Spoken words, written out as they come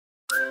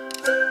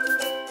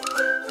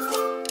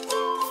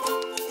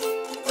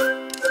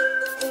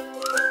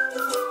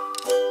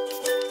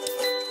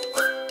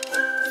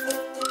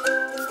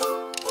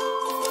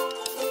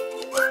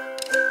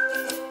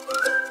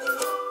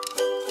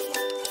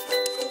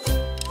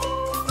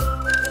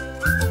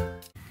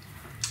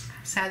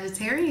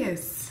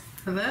Sagittarius,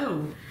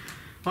 hello.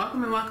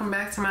 Welcome and welcome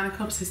back to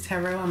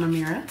MonachopsisTarot. I'm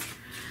Amira.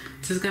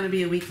 This is going to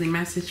be a weekly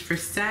message for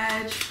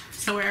Sag.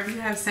 So wherever you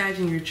have Sag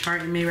in your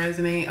chart, it may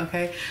resonate,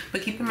 okay?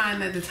 But keep in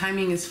mind that the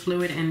timing is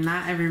fluid and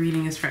not every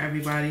reading is for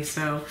everybody.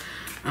 So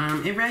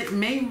it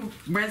may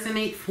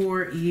resonate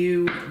for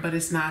you, but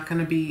it's not going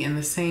to be in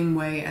the same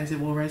way as it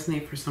will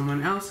resonate for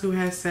someone else who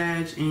has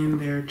Sag in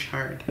their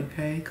chart,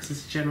 okay? Because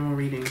it's a general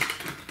reading.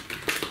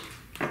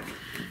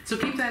 So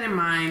keep that in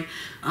mind.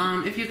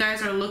 If you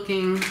guys are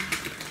looking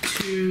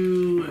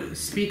to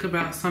speak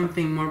about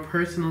something more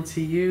personal to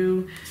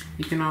you,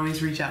 you can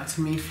always reach out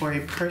to me for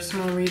a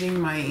personal reading.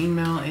 My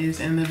email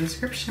is in the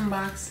description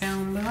box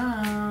down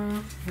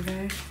below,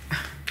 okay?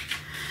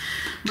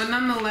 But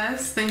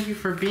nonetheless, thank you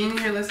for being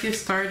here. Let's get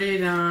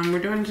started. We're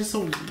doing just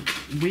a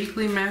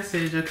weekly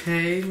message,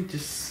 okay?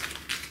 Just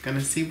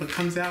gonna see what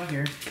comes out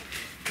here.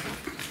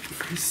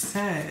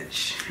 Sag.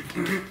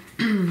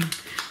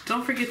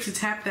 Don't forget to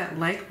tap that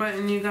like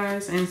button, you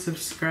guys, and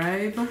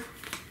subscribe.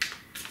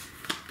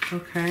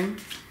 Okay.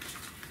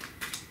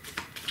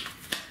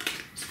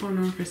 What's going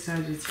on for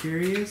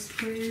Sagittarius,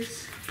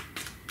 please?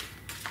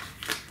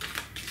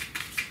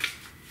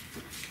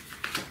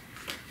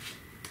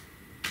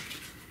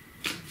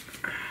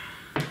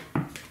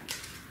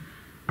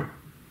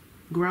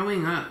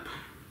 Growing up.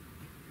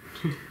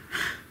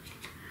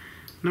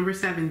 Number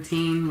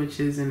 17, which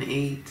is an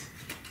 8.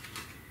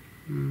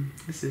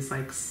 This is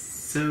like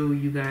so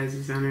you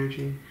guys'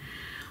 energy.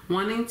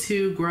 Wanting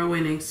to grow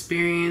in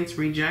experience,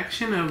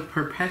 rejection of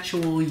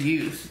perpetual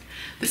youth.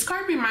 This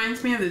card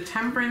reminds me of the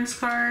Temperance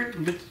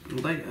card, which,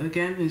 like,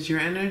 again, is your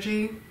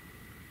energy.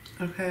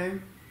 Okay.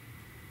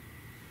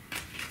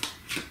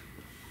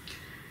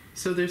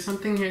 So there's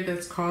something here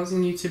that's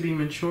causing you to be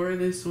mature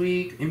this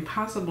week.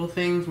 Impossible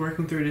things,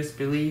 working through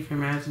disbelief,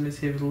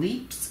 imaginative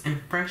leaps, and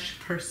fresh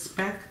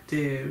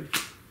perspective.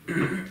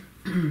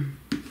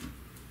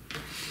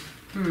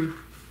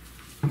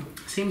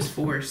 Seems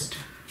forced.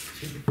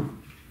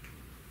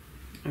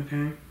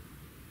 Okay.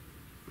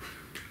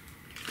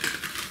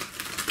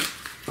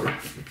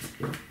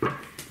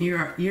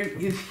 You're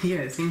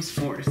yeah, it seems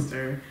forced,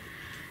 or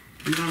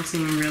you don't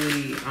seem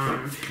really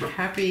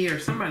happy, or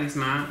somebody's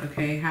not,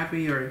 okay,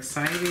 happy or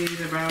excited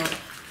about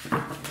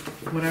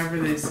whatever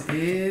this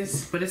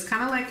is. But it's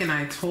kind of like an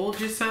I told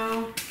you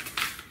so.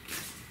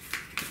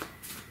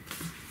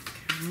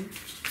 Okay.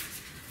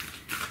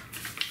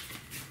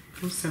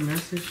 What's the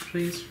message,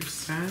 please, for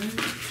Sag?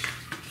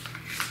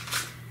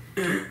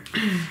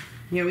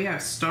 Yeah, we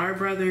have Star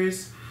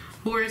Brothers,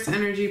 Horus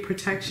energy,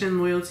 protection,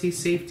 loyalty,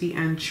 safety,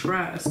 and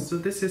trust. So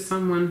this is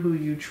someone who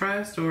you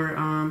trust, or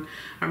a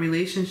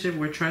relationship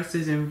where trust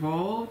is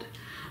involved.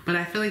 But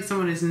I feel like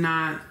someone is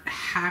not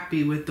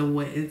happy with the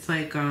way it's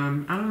like.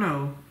 I don't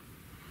know.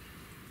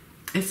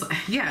 It's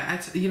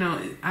yeah. You know,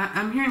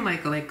 I'm hearing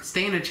like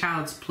stay in a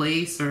child's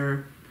place,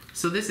 or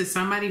so this is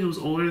somebody who's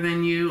older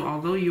than you,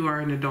 although you are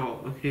an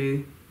adult.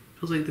 Okay.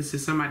 Feels like this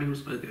is somebody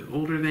who's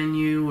older than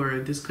you, or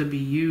this could be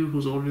you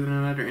who's older than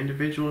another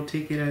individual.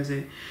 Take it as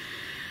it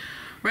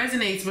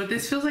resonates, but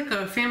this feels like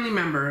a family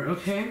member,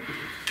 okay?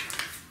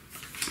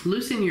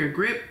 Loosen your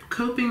grip,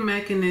 coping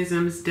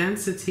mechanisms,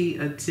 density,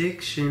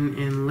 addiction,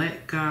 and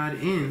let God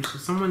in. So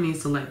someone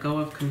needs to let go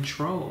of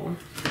control.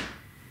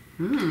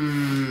 All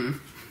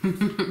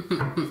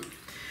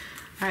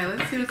right,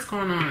 let's see what's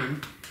going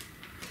on.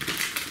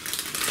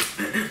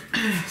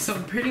 So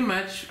pretty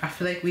much, I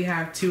feel like we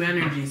have two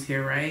energies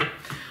here, right?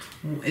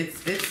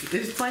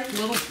 It's like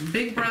little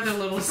big brother,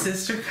 little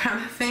sister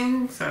kind of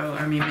thing. So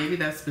I mean, maybe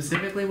that's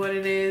specifically what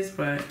it is,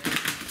 but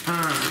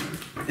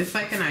it's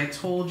like an I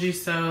told you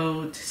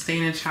so. To stay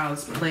in a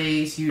child's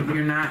place, you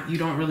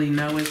don't really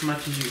know as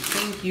much as you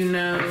think you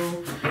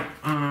know.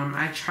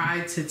 I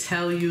tried to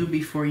tell you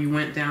before you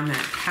went down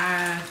that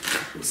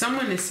path.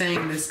 Someone is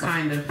saying this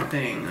kind of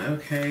thing,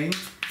 okay?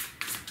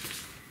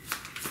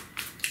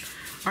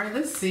 All right,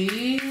 let's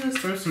see. Let's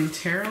throw some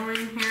tarot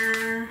in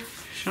here.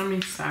 Show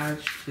me Sag,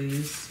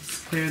 please.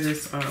 Let's clear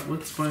this up.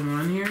 What's going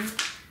on here?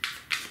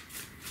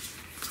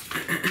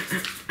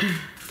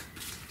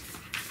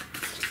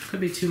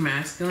 Could be two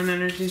masculine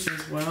energies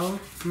as well.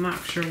 I'm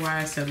not sure why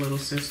I said little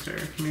sister.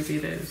 Maybe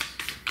it is.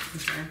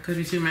 Okay. Could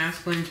be two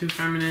masculine, two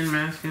feminine,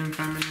 masculine,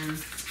 feminine.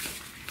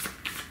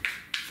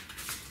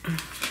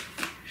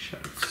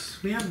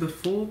 Shucks. We have the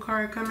Fool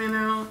card coming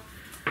out.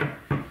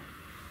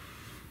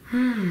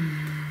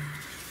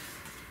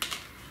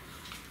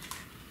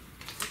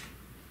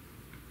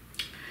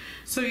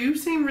 So you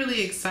seem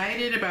really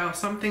excited about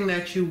something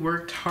that you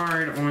worked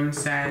hard on,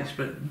 Sag,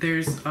 but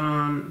there's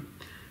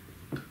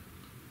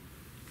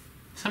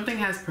something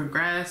has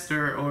progressed,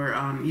 or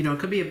you know, it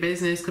could be a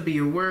business, could be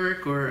your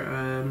work, or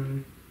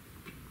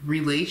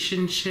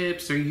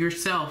relationships or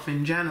yourself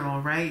in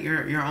general, right?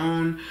 Your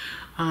own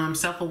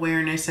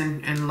self-awareness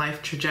and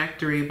life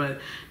trajectory.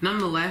 But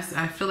nonetheless,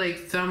 I feel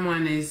like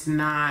someone is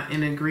not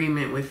in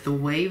agreement with the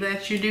way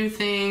that you do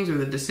things or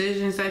the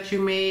decisions that you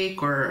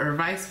make, or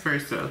vice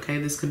versa. Okay,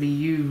 this could be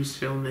used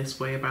feeling this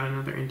way about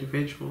another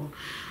individual.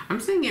 I'm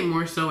seeing it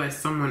more so as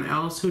someone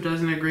else who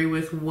doesn't agree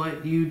with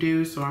what you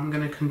do, so I'm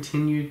going to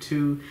continue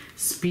to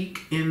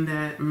speak in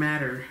that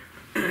matter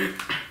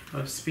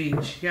of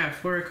speech. Yeah,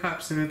 4 of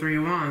Cups and the 3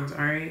 of Wands,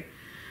 all right?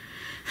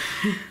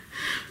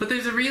 But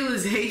there's a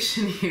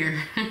realization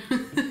here.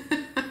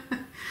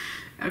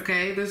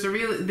 Okay, there's a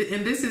real,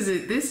 and this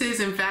is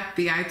in fact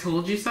the I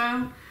told you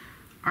so.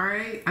 All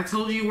right, I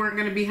told you weren't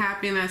going to be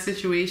happy in that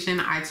situation.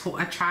 I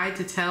tried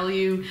to tell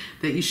you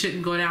that you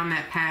shouldn't go down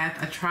that path.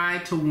 I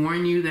tried to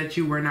warn you that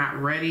you were not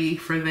ready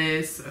for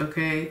this.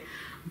 Okay,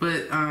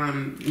 but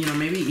you know,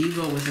 maybe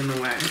ego was in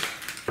the way.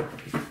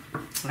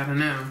 I don't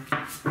know.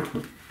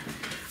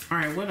 All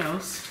right, what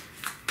else?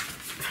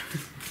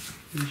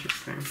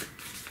 Interesting.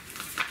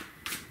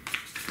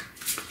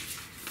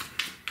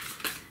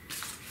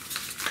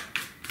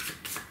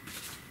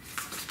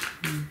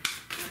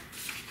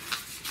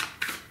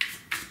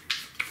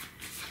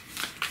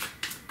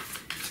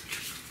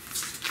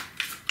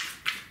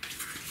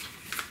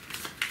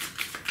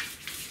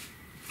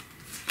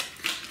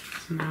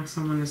 Now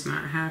someone is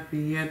not happy.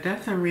 Yeah,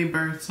 death and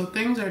rebirth. So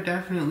things are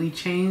definitely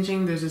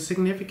changing. There's a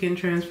significant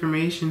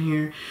transformation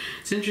here.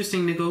 It's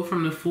interesting to go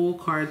from the Fool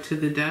card to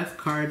the Death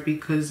card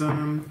because,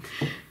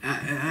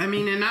 I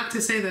mean, and not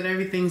to say that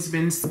everything's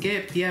been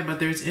skipped, yeah, but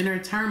there's inner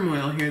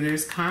turmoil here.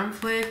 There's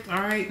conflict, all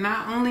right?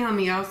 Not only on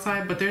the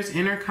outside, but there's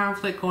inner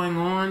conflict going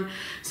on.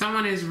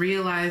 Someone is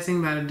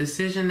realizing that a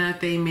decision that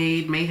they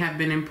made may have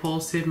been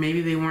impulsive.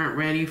 Maybe they weren't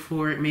ready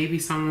for it. Maybe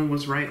someone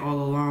was right all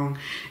along.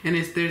 And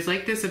there's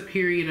like this a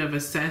period of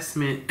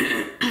assessment.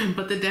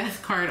 But the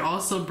Death card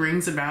also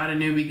brings about a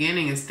new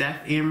beginning. It's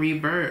death and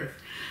rebirth.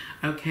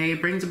 Okay, it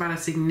brings about a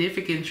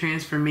significant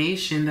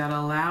transformation that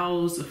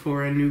allows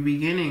for a new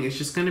beginning. It's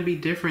just going to be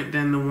different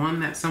than the one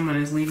that someone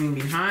is leaving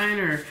behind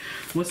or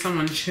what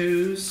someone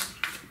chose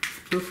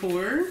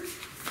before.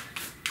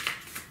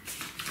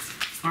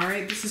 All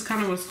right, this is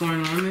kind of what's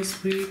going on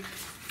this week.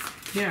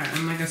 Yeah,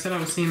 and like I said, I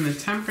was seeing the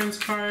Temperance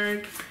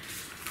card.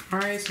 All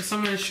right, so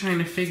someone is trying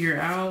to figure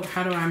out,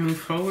 how do I move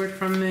forward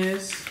from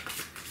this?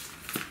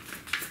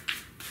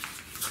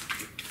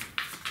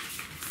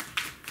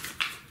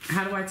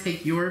 How do I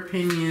take your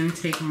opinion,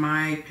 take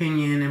my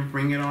opinion, and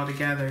bring it all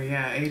together?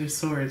 Yeah, 8 of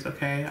Swords,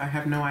 okay? I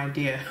have no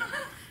idea.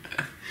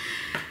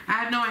 I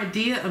have no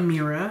idea,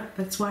 Amira.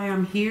 That's why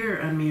I'm here,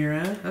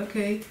 Amira.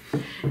 Okay.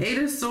 8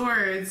 of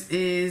Swords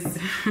is,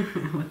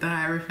 with the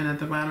Hierophant at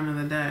the bottom of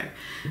the deck.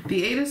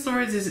 The 8 of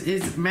Swords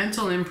is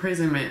mental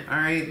imprisonment, all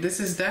right? This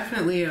is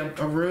definitely a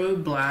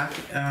roadblock.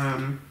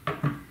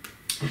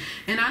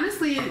 And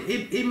honestly,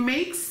 it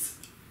makes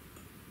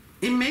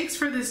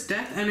for this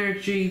death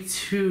energy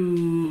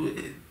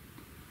to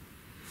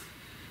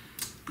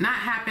not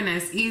happen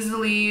as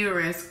easily or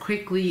as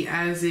quickly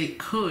as it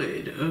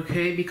could,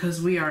 okay?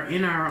 Because we are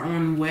in our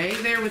own way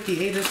there with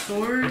the 8 of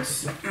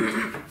Swords.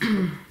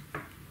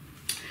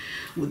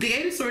 The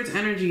 8 of Swords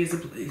energy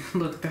is,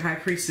 look, the High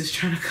Priestess is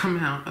trying to come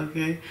out,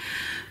 okay?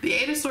 The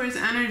 8 of Swords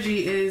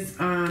energy is,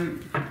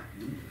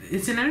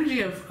 it's an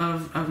energy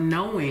of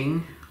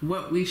knowing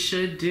what we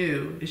should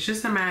do. It's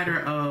just a matter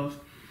of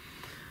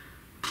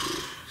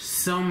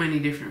so many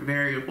different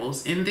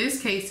variables. In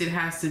this case, it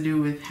has to do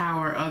with how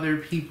are other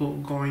people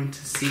going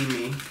to see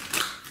me.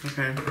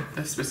 Okay,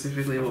 that's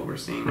specifically what we're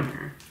seeing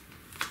here.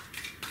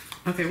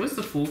 Okay, what's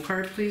the Fool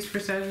card, please,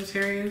 for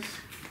Sagittarius?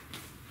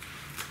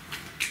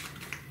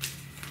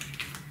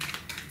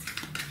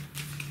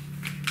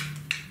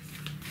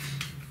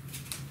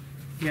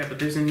 Yeah, but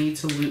there's a need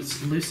to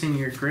loosen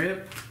your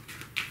grip.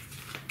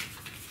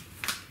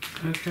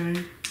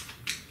 Okay.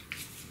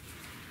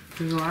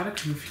 There's a lot of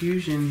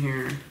confusion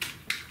here.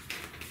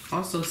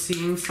 Also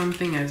seeing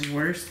something as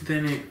worse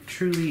than it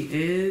truly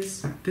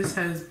is. This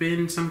has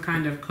been some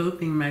kind of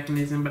coping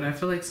mechanism, but I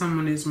feel like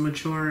someone is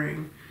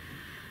maturing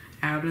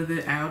out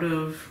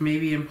of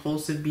maybe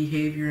impulsive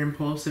behavior,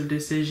 impulsive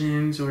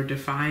decisions, or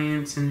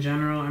defiance in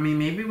general. I mean,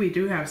 maybe we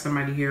do have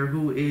somebody here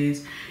who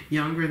is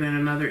younger than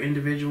another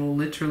individual,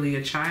 literally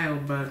a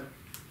child, but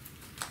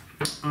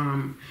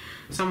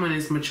someone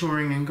is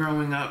maturing and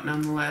growing up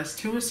nonetheless.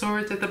 2 of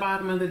Swords at the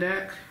bottom of the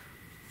deck.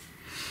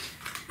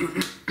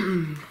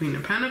 Queen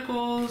of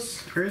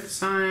Pentacles, Earth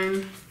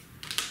sign,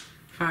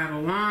 5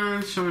 of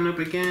Wands showing up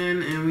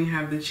again, and we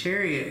have the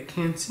Chariot,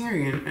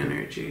 Cancerian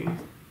energy.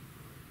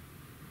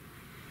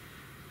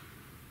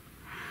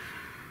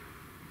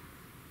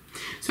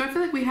 So I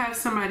feel like we have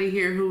somebody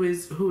here who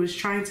is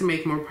trying to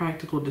make more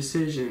practical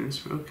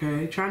decisions,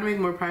 okay? Trying to make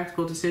more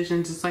practical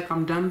decisions. It's like,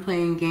 I'm done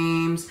playing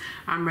games.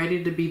 I'm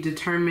ready to be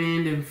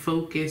determined and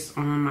focused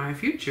on my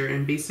future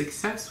and be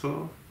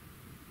successful.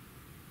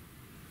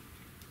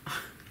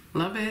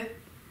 Love it.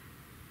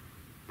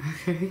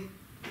 Okay.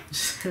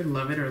 Just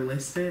love it or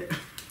list it.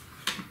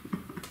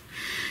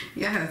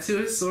 Yeah, Two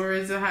of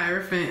Swords, the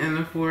Hierophant, and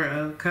the Four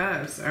of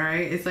Cups. All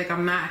right, it's like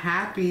I'm not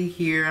happy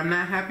here. I'm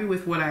not happy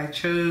with what I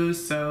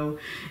chose, so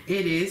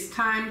it is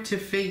time to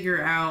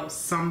figure out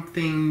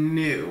something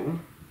new.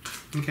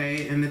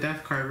 Okay, and the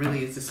Death card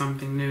really is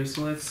something new.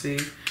 So let's see,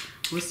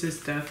 what's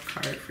this Death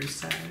card for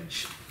Sag?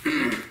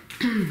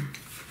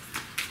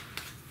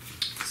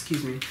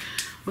 Excuse me.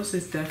 What's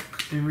this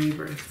Death and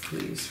Rebirth,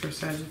 please, for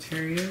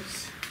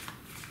Sagittarius?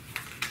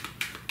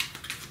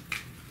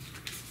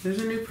 There's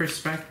a new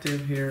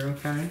perspective here,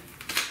 okay?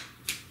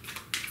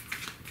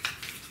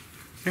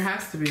 There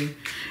has to be.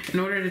 In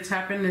order to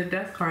tap into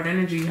Death card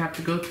energy, you have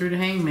to go through the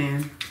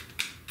Hangman,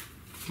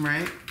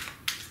 right?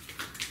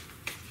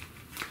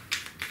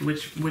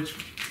 Which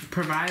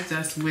provides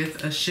us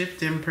with a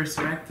shift in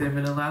perspective.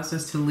 It allows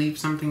us to leave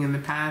something in the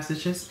past.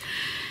 It's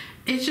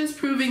just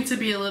proving to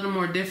be a little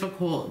more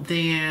difficult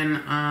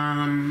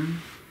than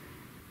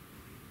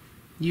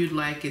you'd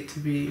like it to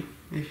be,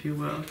 if you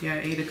will. Yeah,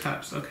 Eight of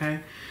Cups, okay?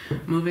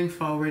 Moving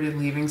forward and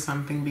leaving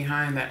something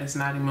behind that is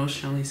not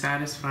emotionally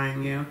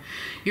satisfying you.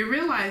 You're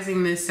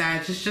realizing this,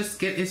 Sag. I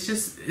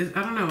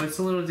don't know, it's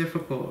a little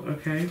difficult,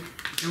 okay?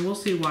 And we'll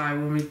see why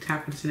when we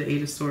tap into the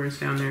Eight of Swords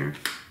down there.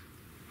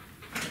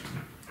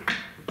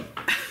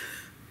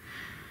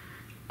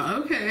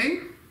 Okay.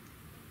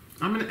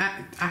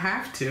 I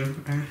have to.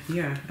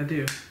 Yeah, I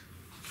do.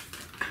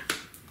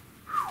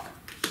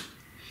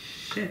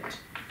 Shit.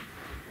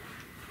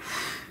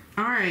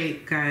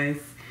 Alright,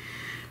 guys.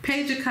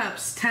 Page of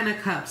Cups, Ten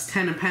of Cups,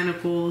 Ten of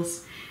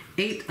Pentacles,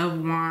 Eight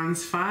of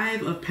Wands,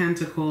 Five of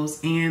Pentacles,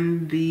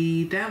 and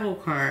the Devil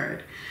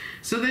card.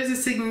 So there's a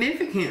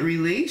significant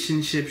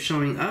relationship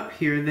showing up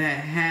here that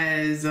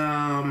has,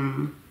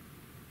 how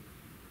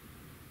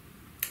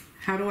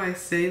do I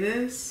say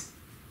this?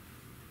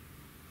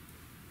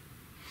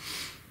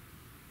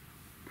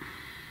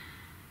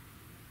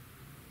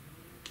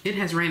 It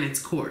has ran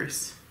its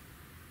course.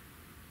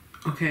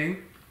 Okay?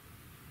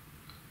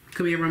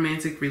 Could be a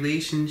romantic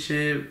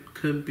relationship,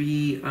 could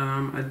be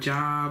a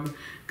job,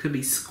 could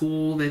be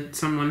school that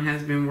someone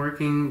has been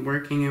working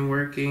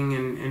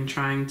and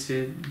trying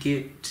to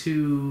get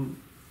to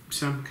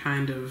some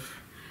kind of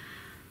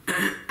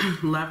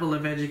level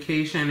of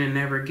education and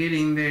never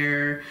getting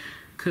there.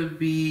 Could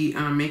be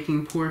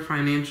making poor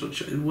financial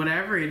choices.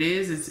 Whatever it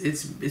is,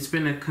 it's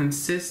been a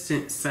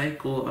consistent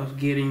cycle of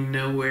getting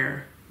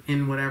nowhere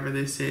in whatever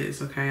this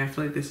is. Okay, I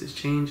feel like this is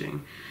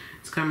changing.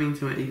 It's coming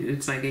to it.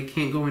 It's like it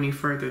can't go any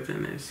further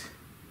than this.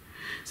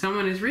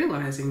 Someone is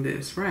realizing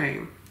this,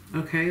 right?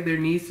 Okay, there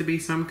needs to be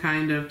some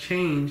kind of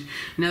change.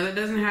 Now, that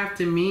doesn't have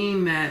to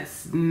mean that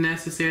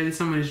necessarily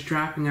someone is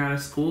dropping out of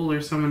school or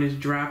someone is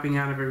dropping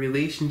out of a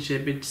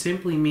relationship. It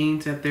simply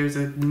means that there's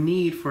a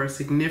need for a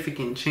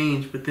significant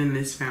change within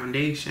this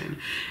foundation.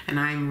 And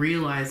I'm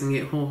realizing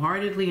it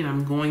wholeheartedly, and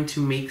I'm going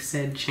to make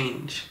said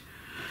change.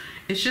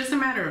 It's just a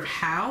matter of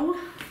how.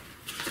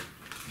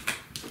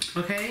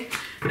 Okay,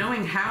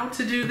 knowing how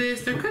to do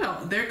this, there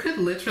could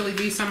literally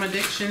be some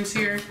addictions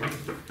here.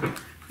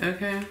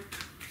 Okay.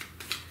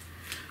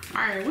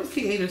 All right, what's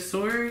the Eight of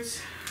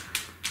Swords?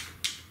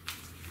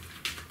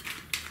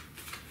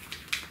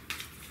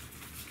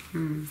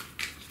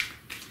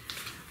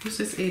 What's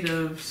this Eight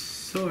of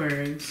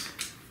Swords?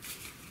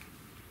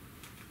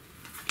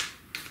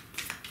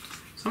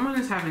 Someone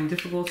is having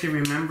difficulty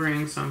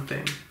remembering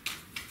something.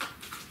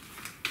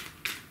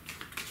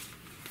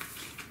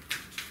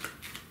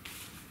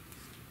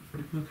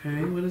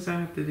 Okay, what does that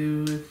have to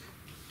do with,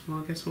 well,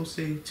 I guess we'll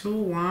see. Two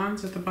of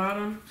Wands at the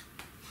bottom.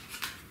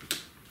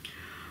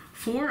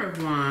 Four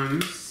of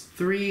Wands,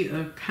 Three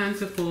of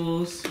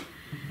Pentacles,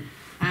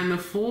 and the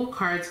Fool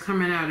card's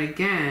coming out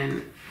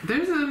again.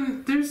 There's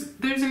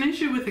an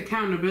issue with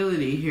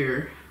accountability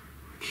here.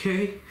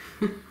 Okay?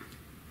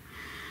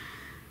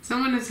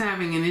 Someone is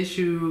having an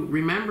issue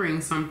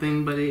remembering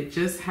something, but it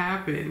just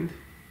happened.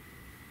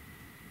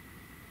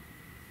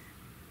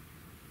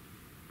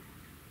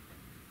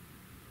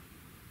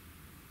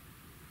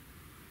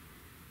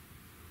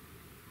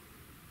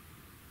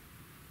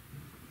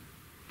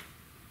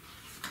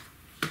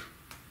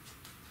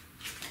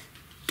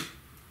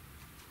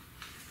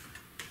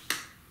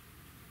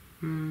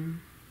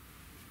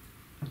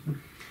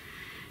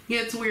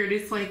 Yeah, it's weird.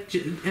 It's like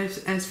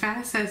as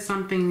fast as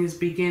something is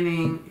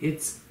beginning,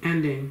 it's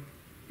ending.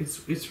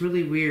 It's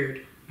really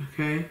weird,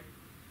 okay?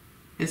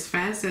 As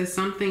fast as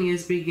something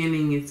is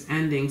beginning, it's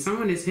ending.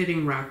 Someone is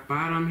hitting rock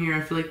bottom here.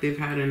 I feel like they've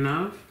had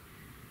enough.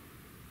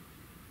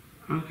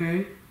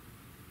 Okay?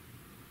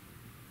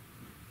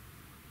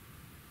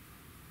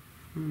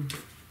 All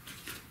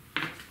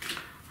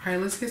right,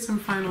 let's get some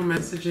final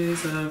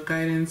messages of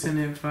guidance and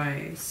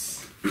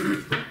advice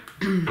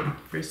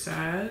for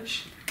Sag.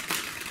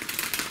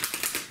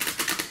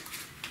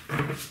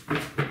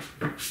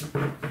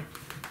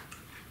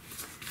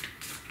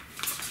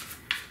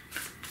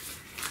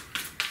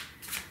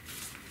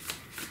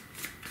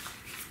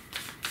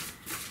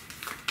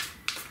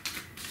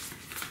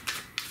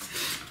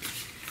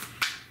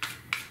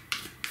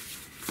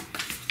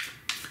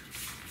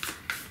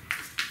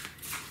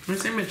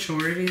 Let's say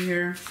maturity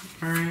here,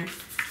 all right?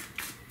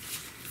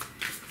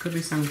 Could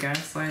be some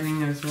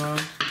gaslighting as well.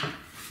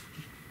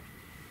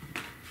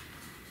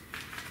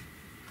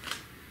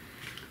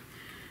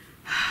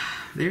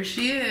 There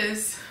she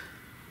is.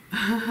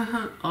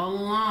 All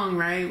along,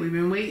 right? We've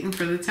been waiting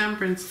for the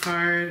Temperance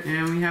card,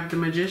 and we have the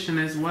Magician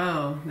as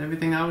well.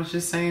 Everything I was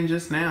just saying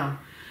just now.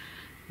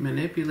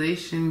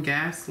 Manipulation,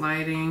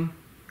 gaslighting.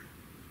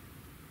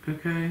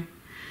 Okay.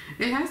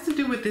 It has to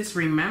do with this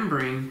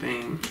remembering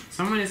thing.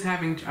 Someone is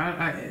having,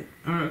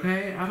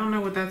 okay, I don't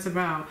know what that's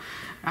about.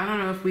 I don't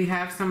know if we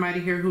have somebody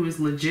here who is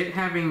legit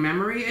having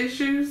memory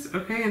issues,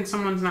 okay, and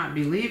someone's not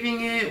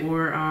believing it,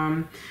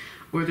 or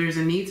there's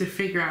a need to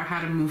figure out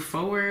how to move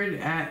forward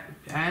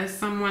as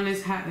someone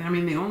is I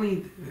mean, the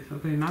only,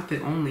 okay, not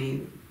the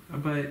only,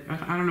 but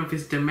I don't know if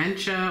it's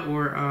dementia,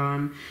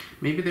 or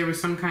maybe there was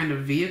some kind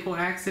of vehicle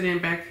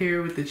accident back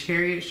here with the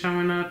Chariot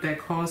showing up that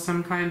caused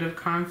some kind of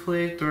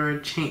conflict or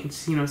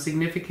change, you know,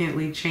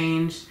 significantly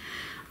changed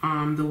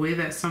the way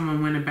that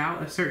someone went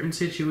about a certain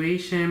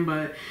situation.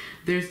 But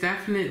there's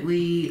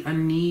definitely a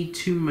need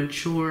to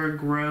mature,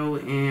 grow,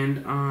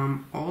 and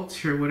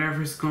alter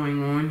whatever's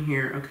going on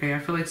here, okay? I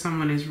feel like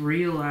someone is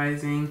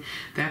realizing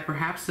that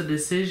perhaps the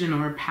decision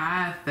or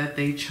path that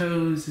they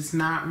chose is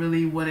not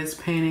really what it's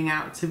panning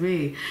out to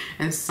be,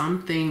 and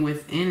something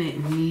within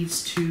it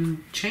needs to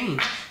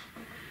change,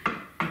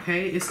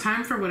 okay? It's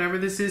time for whatever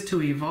this is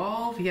to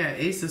evolve. Yeah,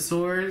 Ace of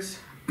Swords.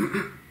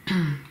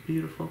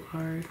 Beautiful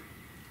card.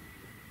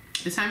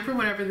 It's time for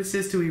whatever this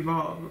is to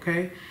evolve,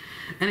 okay?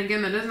 And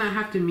again, that does not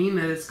have to mean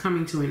that it's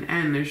coming to an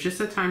end. There's just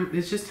a time,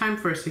 it's just time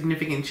for a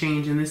significant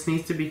change, and this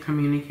needs to be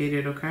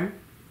communicated, okay?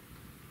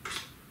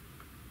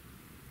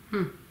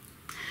 All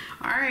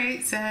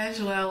right, Sag.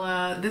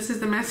 Well, this is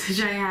the message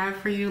I have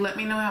for you. Let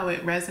me know how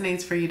it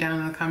resonates for you down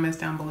in the comments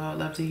down below. I'd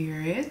love to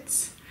hear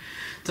it.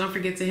 Don't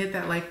forget to hit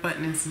that like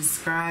button and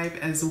subscribe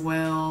as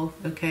well,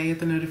 okay? Hit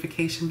the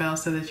notification bell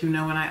so that you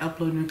know when I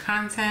upload new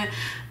content.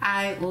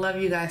 I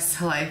love you guys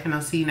to life, and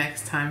I'll see you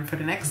next time for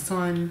the next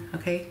one,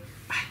 okay?